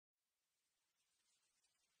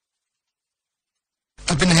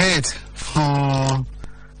I've been hurt for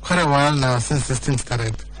quite a while now since this thing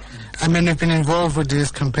started. I mean, we've been involved with this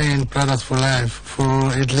campaign, Brothers for Life, for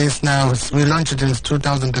at least now, we launched it in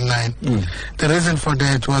 2009. The reason for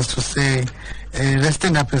that was to say, let's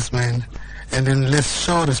stand up as men, and then let's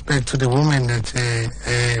show respect to the women that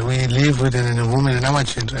we live with and the women and our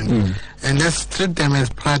children. And let's treat them as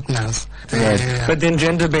partners. Right. But then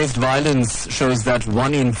gender-based violence shows that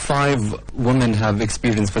 1 in 5 women have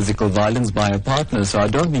experienced physical violence by a partner, so I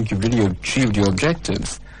don't think you've really achieved your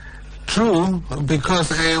objectives. True, because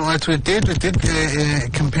what we did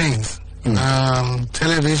campaigns,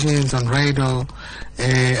 televisions, on radio,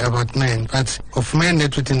 about men, but of men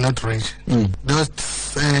that we did not reach. Those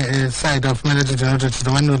side of men that we did not reach,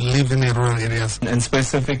 the one who live in the rural areas. And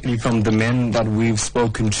specifically from the men that we've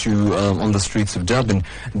spoken to on the streets of Durban,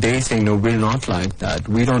 they say, no, we're not like that.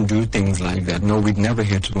 We don't do things like that. No, we'd never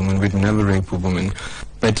hit a woman. We'd never rape a woman.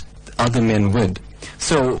 But other men would.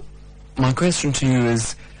 So my question to you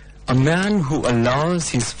is, a man who allows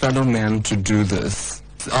his fellow man to do this,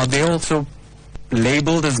 are they also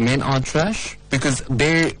labeled as men are trash? Because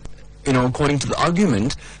they, according to the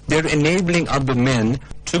argument, they're enabling other men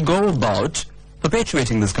to go about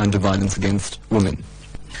perpetuating this kind of violence against women.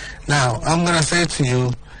 Now, I'm going to say to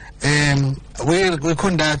you, we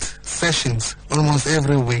conduct sessions almost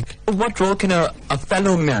every week. What role can a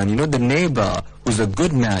fellow man, the neighbor who's a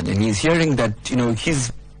good man, and he's hearing that,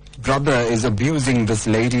 his brother is abusing this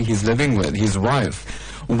lady he's living with, his wife,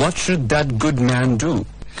 what should that good man do?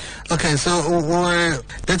 Okay, so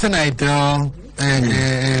that's an ideal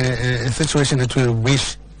a situation that we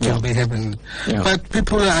wish to be happening. But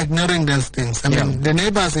people are ignoring those things. I mean, the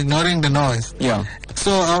neighbors ignoring the noise.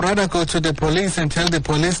 So I'd rather go to the police and tell the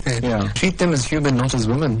police that. Treat them as human, not as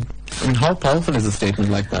women. I mean, how powerful is a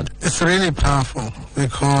statement like that? It's really powerful,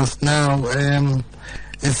 because now it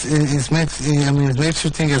makes you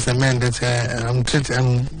think as a man that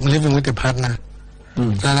I'm living with a partner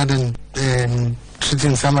rather than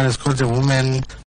treating someone as called a woman.